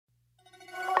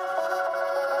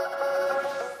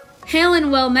Hail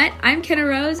and well met, I'm Kenna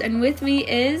Rose, and with me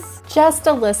is... Just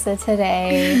Alyssa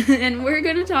today. And we're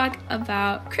going to talk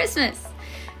about Christmas.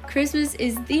 Christmas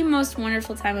is the most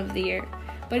wonderful time of the year,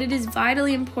 but it is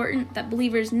vitally important that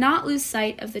believers not lose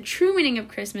sight of the true meaning of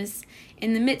Christmas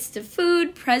in the midst of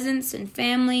food, presents, and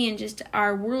family, and just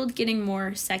our world getting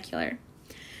more secular.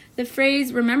 The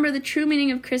phrase, remember the true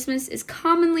meaning of Christmas, is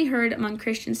commonly heard among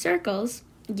Christian circles,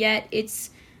 yet it's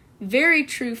very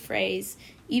true phrase.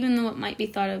 Even though it might be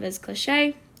thought of as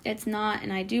cliche, it's not,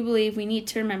 and I do believe we need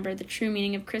to remember the true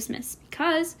meaning of Christmas,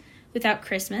 because without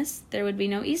Christmas, there would be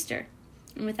no Easter,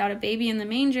 and without a baby in the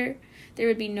manger, there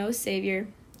would be no Savior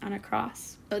on a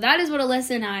cross. So that is what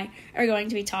Alyssa and I are going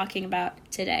to be talking about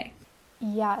today.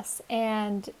 Yes,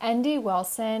 and N.D.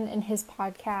 Wilson in his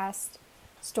podcast,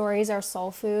 Stories Are Soul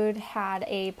Food, had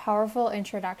a powerful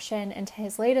introduction into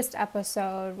his latest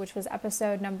episode, which was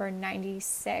episode number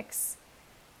 96,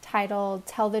 titled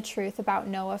Tell the Truth About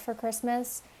Noah for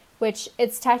Christmas, which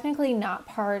it's technically not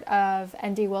part of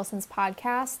N.D. Wilson's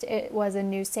podcast. It was a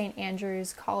New St.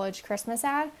 Andrews College Christmas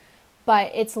ad,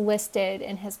 but it's listed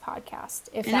in his podcast.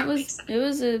 It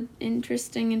was an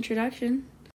interesting introduction.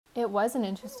 It was an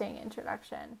interesting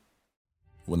introduction.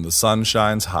 When the sun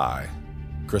shines high,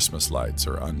 Christmas lights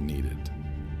are unneeded.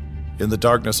 In the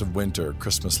darkness of winter,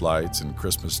 Christmas lights and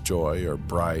Christmas joy are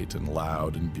bright and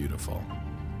loud and beautiful.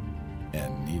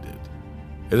 And needed.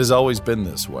 It has always been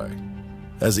this way.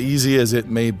 As easy as it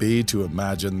may be to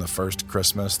imagine the first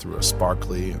Christmas through a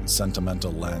sparkly and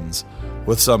sentimental lens,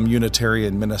 with some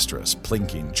Unitarian ministress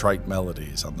plinking trite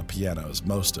melodies on the piano's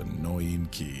most annoying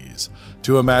keys,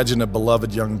 to imagine a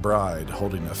beloved young bride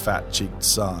holding a fat-cheeked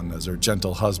son as her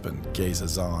gentle husband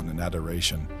gazes on in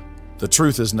adoration, the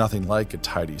truth is nothing like a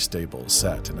tidy stable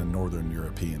set in a northern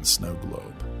European snow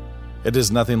globe. It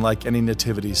is nothing like any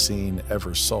nativity scene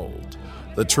ever sold.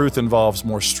 The truth involves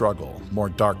more struggle, more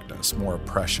darkness, more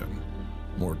oppression,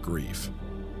 more grief.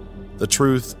 The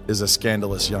truth is a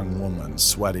scandalous young woman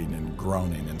sweating and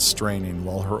groaning and straining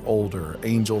while her older,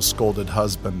 angel-scolded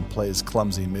husband plays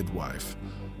clumsy midwife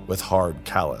with hard,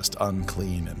 calloused,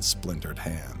 unclean, and splintered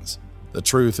hands. The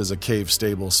truth is a cave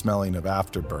stable smelling of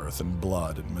afterbirth and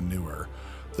blood and manure.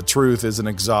 The truth is an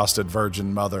exhausted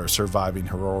virgin mother surviving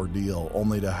her ordeal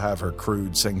only to have her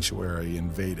crude sanctuary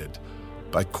invaded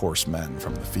by coarse men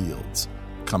from the fields,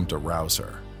 come to rouse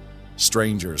her.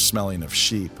 Strangers smelling of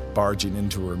sheep barging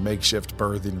into her makeshift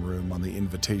birthing room on the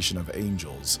invitation of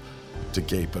angels to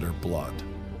gape at her blood,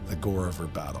 the gore of her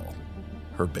battle,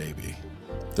 her baby.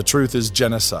 The truth is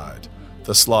genocide,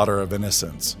 the slaughter of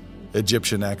innocents,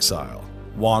 Egyptian exile,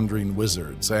 wandering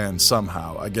wizards, and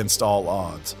somehow, against all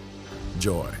odds,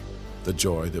 joy, the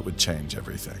joy that would change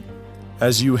everything.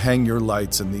 As you hang your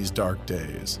lights in these dark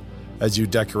days, as you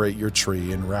decorate your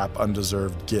tree and wrap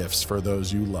undeserved gifts for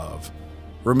those you love,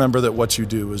 remember that what you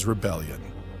do is rebellion.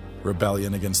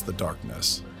 Rebellion against the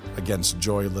darkness, against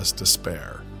joyless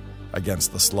despair,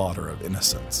 against the slaughter of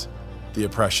innocents, the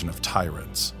oppression of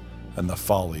tyrants, and the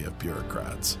folly of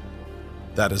bureaucrats.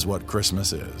 That is what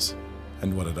Christmas is,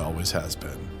 and what it always has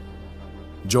been.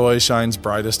 Joy shines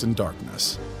brightest in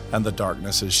darkness, and the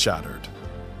darkness is shattered.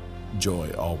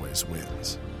 Joy always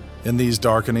wins. In these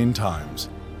darkening times,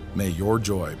 may your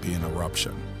joy be an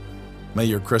eruption. May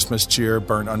your Christmas cheer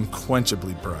burn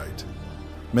unquenchably bright.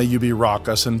 May you be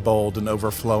raucous and bold and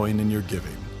overflowing in your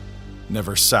giving,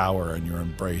 never sour in your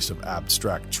embrace of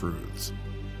abstract truths.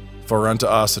 For unto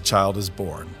us a child is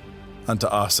born, unto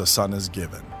us a son is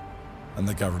given, and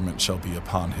the government shall be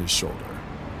upon his shoulder,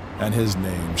 and his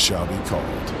name shall be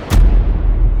called.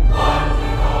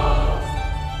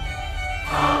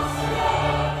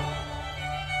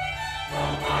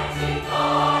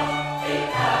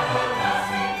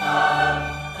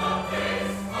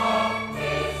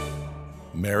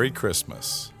 Merry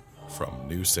Christmas from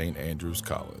New St. Andrews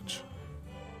College.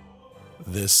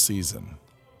 This season,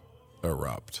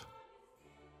 erupt.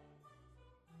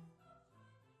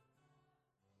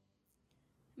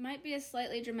 Might be a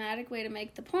slightly dramatic way to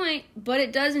make the point, but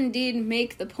it does indeed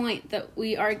make the point that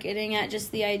we are getting at,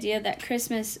 just the idea that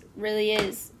Christmas really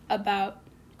is about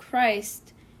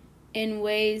Christ in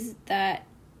ways that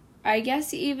I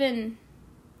guess even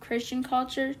Christian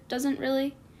culture doesn't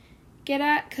really get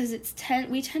at, because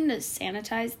we tend to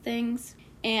sanitize things,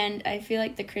 and I feel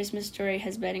like the Christmas story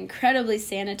has been incredibly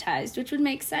sanitized, which would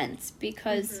make sense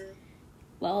because,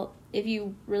 well, if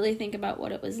you really think about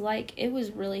what it was like, it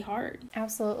was really hard.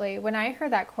 Absolutely. When I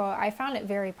heard that quote, I found it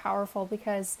very powerful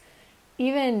because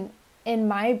even in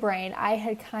my brain, I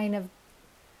had kind of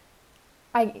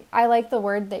I like the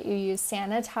word that you use,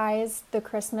 sanitize the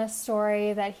Christmas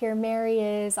story, that here Mary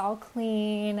is all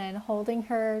clean and holding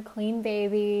her clean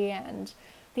baby and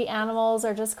the animals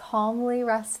are just calmly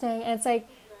resting. And it's like,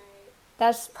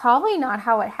 that's probably not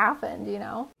how it happened, you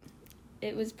know?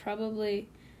 It was probably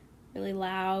really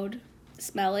loud,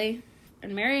 smelly,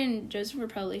 and Mary and Joseph were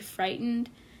probably frightened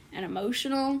and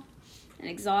emotional and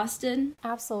exhausted.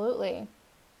 Absolutely.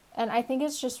 And I think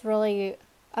it's just really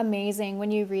amazing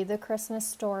when you read the Christmas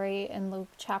story in Luke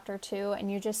chapter 2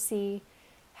 and you just see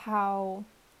how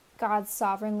God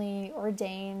sovereignly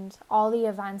ordained all the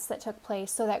events that took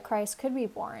place so that Christ could be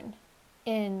born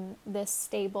in this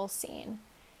stable scene,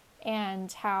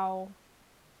 and how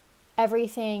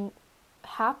everything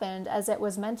happened as it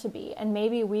was meant to be. And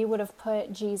maybe we would have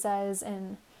put Jesus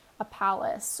in a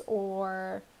palace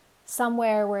or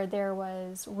somewhere where there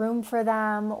was room for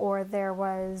them, or there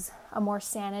was a more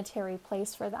sanitary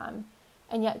place for them.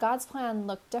 And yet God's plan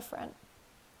looked different.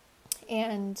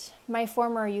 And my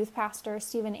former youth pastor,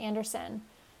 Steven Anderson,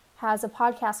 has a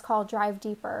podcast called Drive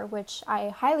Deeper, which I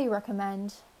highly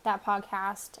recommend that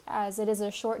podcast, as it is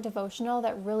a short devotional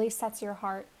that really sets your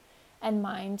heart and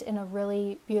mind in a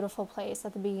really beautiful place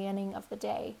at the beginning of the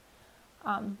day.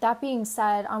 That being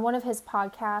said, on one of his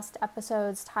podcast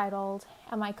episodes titled,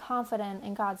 Am I Confident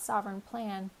in God's Sovereign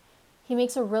Plan?, he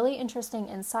makes a really interesting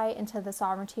insight into the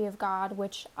sovereignty of God,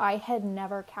 which I had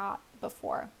never caught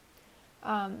before.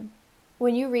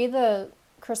 When you read the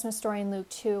Christmas story in Luke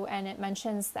 2, and it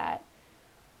mentions that,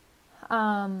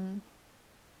 when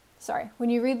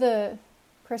you read the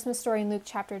Christmas story in Luke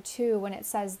chapter 2, when it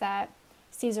says that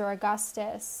Caesar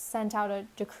Augustus sent out a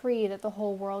decree that the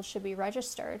whole world should be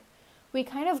registered, we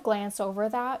kind of glance over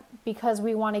that because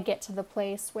we want to get to the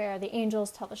place where the angels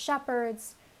tell the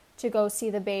shepherds to go see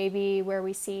the baby, where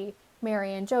we see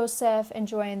Mary and Joseph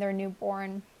enjoying their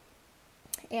newborn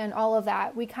and all of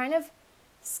that. We kind of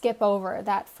skip over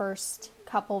that first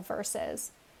couple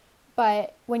verses.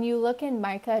 But when you look in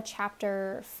Micah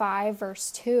chapter 5, verse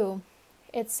 2,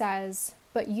 it says,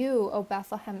 But you, O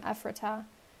Bethlehem Ephratah,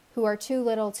 who are too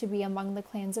little to be among the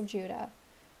clans of Judah,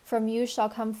 from you shall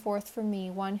come forth for me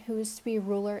one who is to be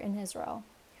ruler in Israel,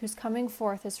 whose coming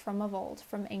forth is from of old,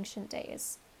 from ancient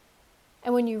days.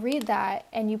 And when you read that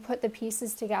and you put the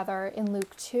pieces together in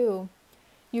Luke 2,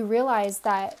 you realize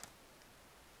that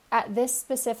at this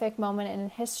specific moment in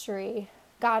history,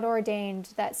 God ordained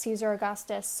that Caesar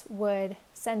Augustus would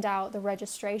send out the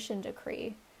registration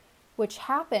decree, which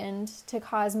happened to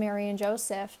cause Mary and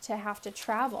Joseph to have to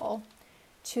travel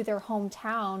to their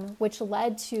hometown, which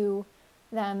led to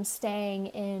them staying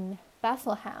in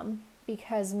Bethlehem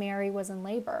because Mary was in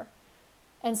labor.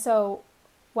 And so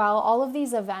while all of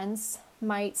these events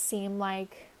might seem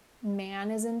like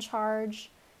man is in charge,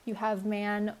 you have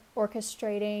man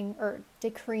orchestrating or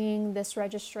decreeing this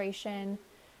registration,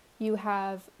 you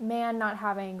have man not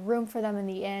having room for them in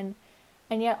the inn,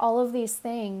 and yet all of these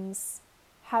things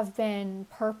have been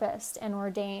purposed and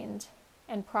ordained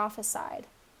and prophesied.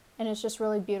 And it's just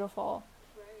really beautiful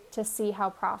to see how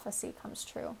prophecy comes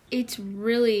true. It's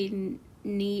really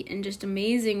neat and just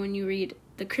amazing when you read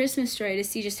the Christmas story to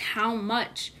see just how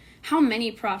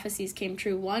many prophecies came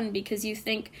true. One, because you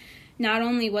think not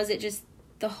only was it just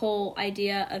the whole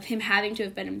idea of him having to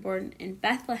have been born in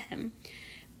Bethlehem,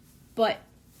 but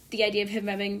the idea of him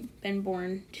having been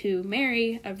born to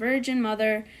Mary, a virgin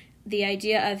mother, the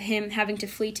idea of him having to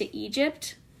flee to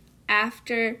Egypt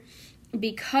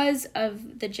because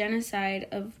of the genocide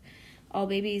of all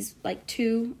babies like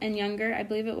 2 and younger, I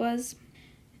believe it was.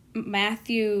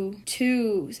 Matthew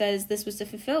 2 says this was to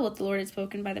fulfill what the Lord had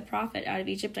spoken by the prophet, out of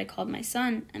Egypt I called my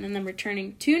son, and then them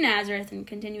returning to Nazareth and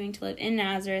continuing to live in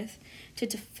Nazareth to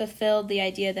fulfill the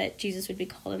idea that Jesus would be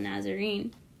called a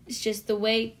Nazarene. It's just the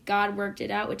way God worked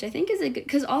it out, which I think is a good,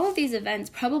 because all of these events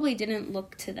probably didn't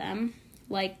look to them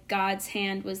like God's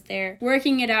hand was there,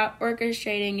 working it out,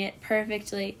 orchestrating it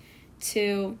perfectly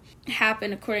to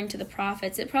happen according to the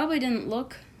prophets. It probably didn't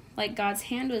look like God's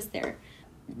hand was there.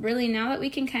 Really, now that we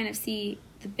can kind of see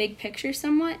the big picture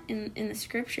somewhat in the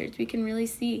scriptures, we can really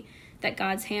see that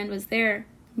God's hand was there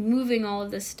moving all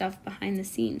of this stuff behind the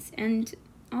scenes, and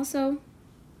also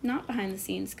not behind the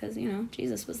scenes because,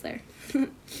 Jesus was there.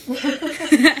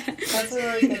 That's a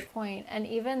really good point. And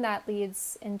even that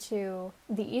leads into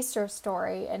the Easter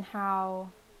story and how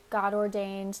God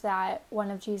ordained that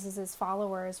one of Jesus's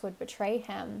followers would betray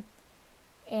him.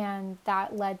 And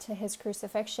that led to his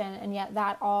crucifixion, and yet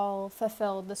that all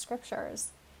fulfilled the scriptures.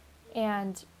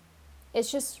 And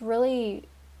it's just really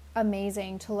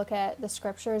amazing to look at the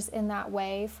scriptures in that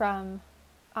way from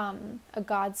a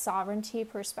God's sovereignty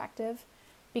perspective,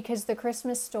 because the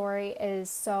Christmas story is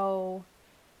so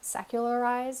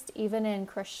secularized, even in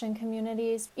Christian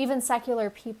communities. Even secular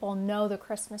people know the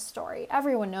Christmas story.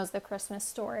 Everyone knows the Christmas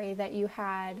story, that you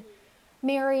had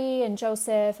Mary and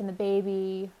Joseph and the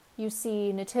baby. You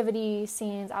see nativity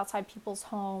scenes outside people's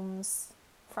homes,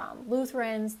 from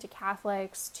Lutherans to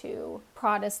Catholics to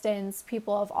Protestants,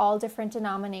 people of all different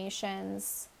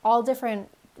denominations, all different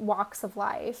walks of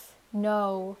life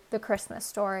know the Christmas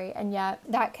story, and yet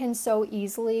that can so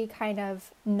easily kind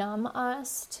of numb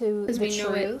us to the truth. Because we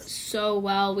know it so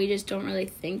well, we just don't really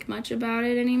think much about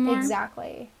it anymore.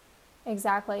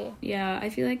 Exactly. Yeah, I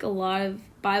feel like a lot of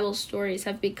Bible stories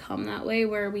have become that way,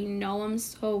 where we know them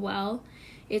so well,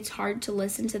 it's hard to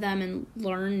listen to them and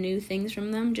learn new things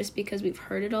from them just because we've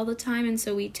heard it all the time, and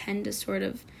so we tend to sort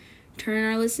of turn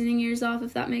our listening ears off,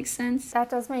 if that makes sense. That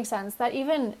does make sense. That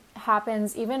even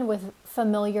happens even with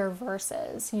familiar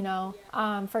verses, you know.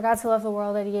 For God to love the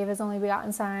world that he gave his only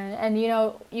begotten son. And, you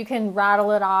know, you can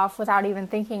rattle it off without even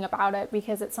thinking about it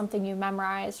because it's something you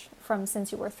memorized from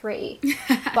since you were 3.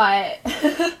 But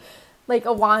like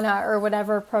Awana or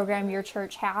whatever program your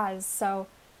church has. So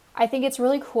I think it's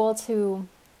really cool to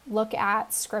look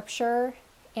at scripture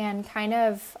and kind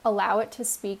of allow it to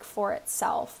speak for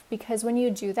itself, because when you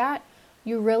do that,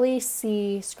 you really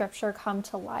see scripture come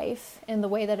to life in the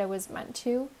way that it was meant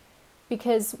to,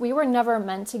 because we were never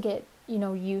meant to get, you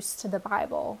know, used to the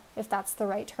Bible, if that's the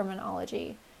right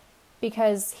terminology,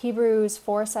 because Hebrews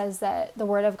 4 says that the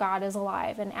word of God is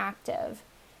alive and active,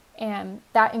 and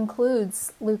that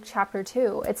includes Luke chapter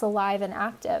 2. It's alive and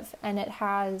active, and it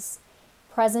has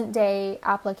present day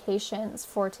applications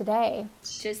for today.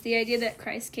 Just the idea that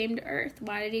Christ came to earth.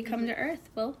 Why did he come to earth?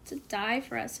 Well, to die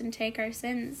for us and take our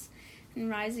sins and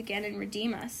rise again and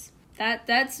redeem us.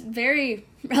 That's very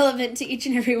relevant to each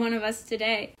and every one of us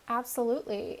today.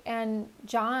 Absolutely. And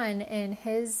John in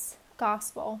his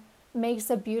gospel makes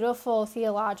a beautiful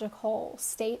theological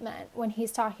statement when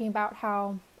he's talking about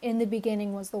how in the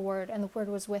beginning was the Word, and the Word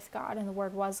was with God, and the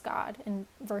Word was God, in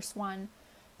verse 1.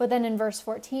 But then in verse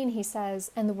 14, he says,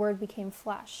 and the Word became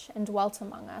flesh and dwelt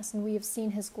among us, and we have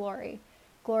seen his glory.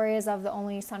 Glory is of the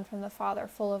only Son from the Father,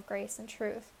 full of grace and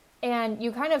truth. And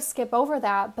you kind of skip over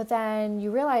that, but then you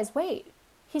realize, wait,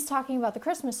 he's talking about the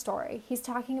Christmas story. He's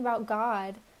talking about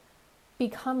God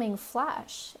becoming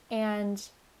flesh and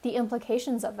the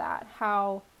implications of that,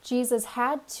 how Jesus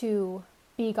had to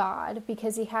be God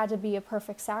because he had to be a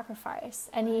perfect sacrifice,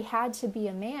 and he had to be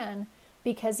a man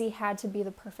because he had to be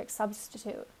the perfect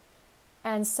substitute.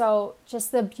 And so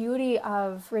just the beauty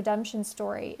of redemption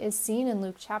story is seen in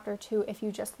Luke chapter 2 if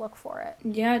you just look for it.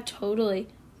 Yeah, totally.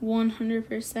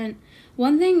 100%.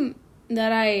 One thing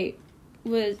that I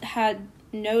had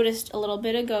noticed a little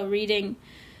bit ago reading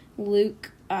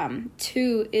Luke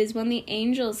 2 is when the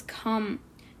angels come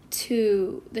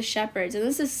to the shepherds, and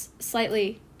this is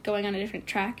slightly going on a different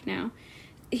track now.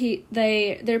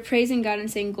 They're praising God and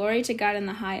saying, "Glory to God in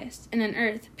the highest, and on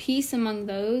earth peace among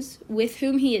those with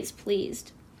whom he is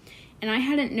pleased." And I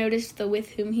hadn't noticed the "with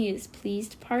whom he is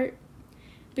pleased" part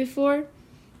before,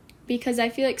 because I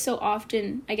feel like so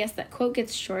often, I guess that quote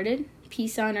gets shorted,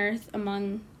 peace on earth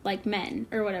among like men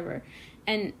or whatever,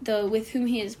 and the "with whom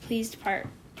he is pleased" part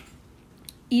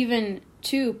even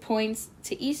too points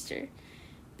to Easter,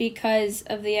 because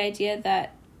of the idea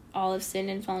that all have sinned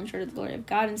and fallen short of the glory of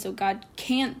God, and so God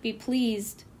can't be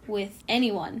pleased with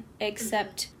anyone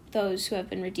except those who have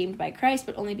been redeemed by Christ,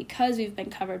 but only because we've been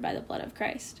covered by the blood of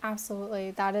Christ.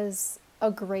 Absolutely. That is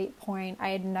a great point.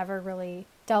 I had never really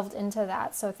delved into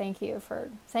that, so thank you for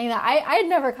saying that. I had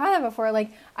never caught that before.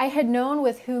 Like, I had known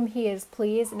with whom he is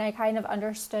pleased, and I kind of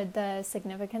understood the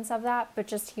significance of that, but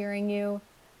just hearing you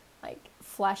like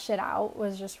flesh it out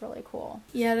was just really cool.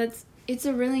 Yeah, it's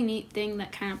a really neat thing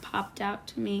that kind of popped out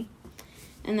to me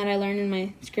and that I learned in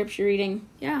my scripture reading.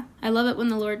 Yeah, I love it when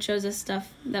the Lord shows us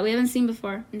stuff that we haven't seen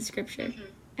before in scripture. Mm-hmm.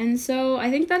 And so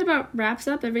I think that about wraps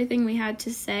up everything we had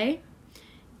to say.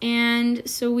 And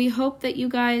so we hope that you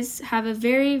guys have a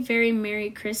very, very Merry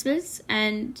Christmas,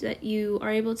 and that you are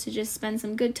able to just spend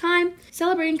some good time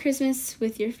celebrating Christmas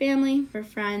with your family or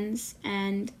friends,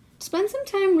 and spend some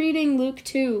time reading Luke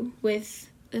 2 with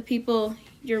the people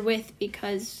you're with,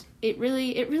 because it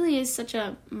really is such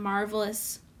a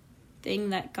marvelous thing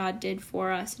that God did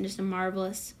for us, and just a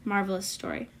marvelous, marvelous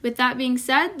story. With that being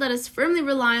said, let us firmly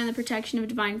rely on the protection of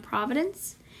divine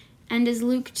providence. And as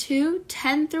Luke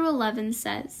 2:10-11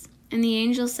 says, "And the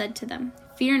angel said to them,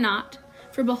 'Fear not,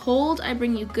 for behold, I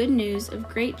bring you good news of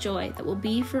great joy that will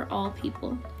be for all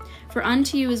people. For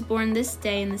unto you is born this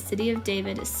day in the city of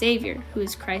David a Savior, who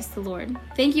is Christ the Lord.'"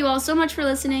 Thank you all so much for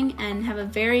listening, and have a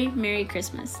very Merry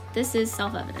Christmas. This is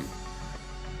Self-Evident.